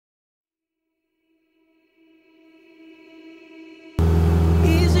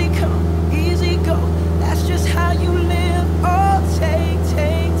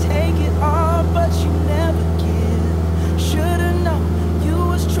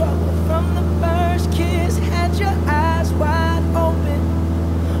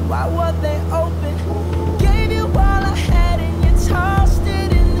were they open? Gave you all I had and you tossed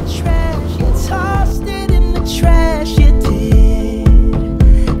it in the trash. You tossed it in the trash, you did.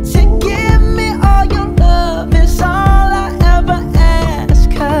 To give me all your love is all I ever ask.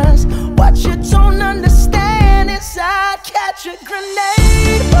 'Cause what you don't understand is I'd catch a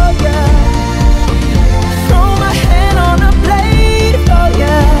grenade for ya, throw my hand on a blade for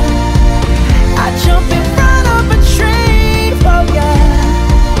ya, I'd jump in front of a train for ya.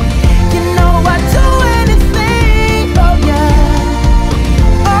 You know I'd do anything for ya.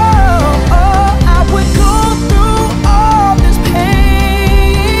 Oh, oh, I would go through all this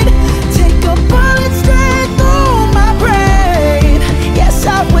pain, take a bullet straight through my brain. Yes,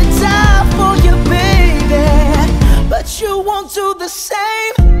 I would die for you, baby, but you won't do the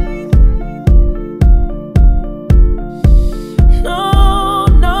same. No,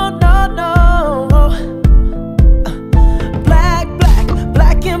 no, no, no. Black, black,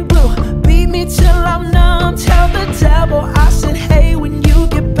 black and blue, beat me till I'm numb. Tell the devil I said hey when you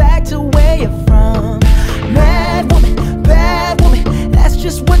get back to where you're from. Mad woman, bad woman, that's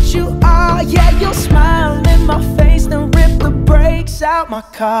just what you are. Yeah, you'll smile in my face, then rip the brakes out my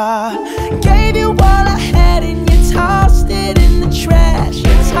car. Gave you all I had and you tossed it in the trash.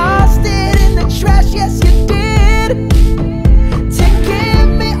 You tossed it in the trash, yes you did. To give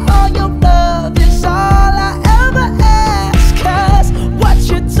me all your love is all I ever ask. 'Cause what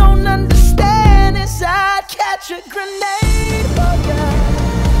you don't understand is I'd catch a grenade for ya,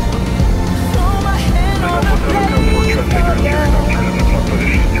 throw my hand on a blade for ya,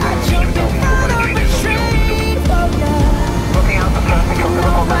 I'd jump in front of a train for ya. You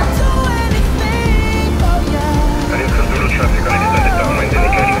know I'd do anything for ya.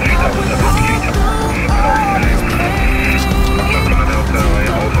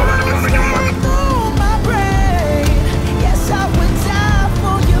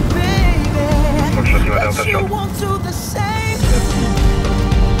 You won't do the same.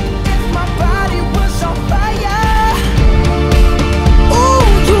 If my body was on fire, ooh,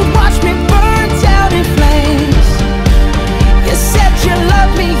 you watch me burn down in flames. You said you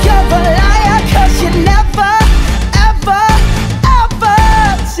love me, you're a liar, 'cause you never, ever, ever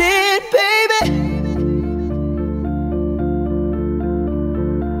did, baby.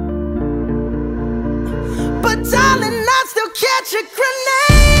 But darling, I'd still catch a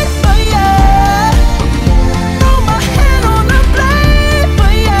grenade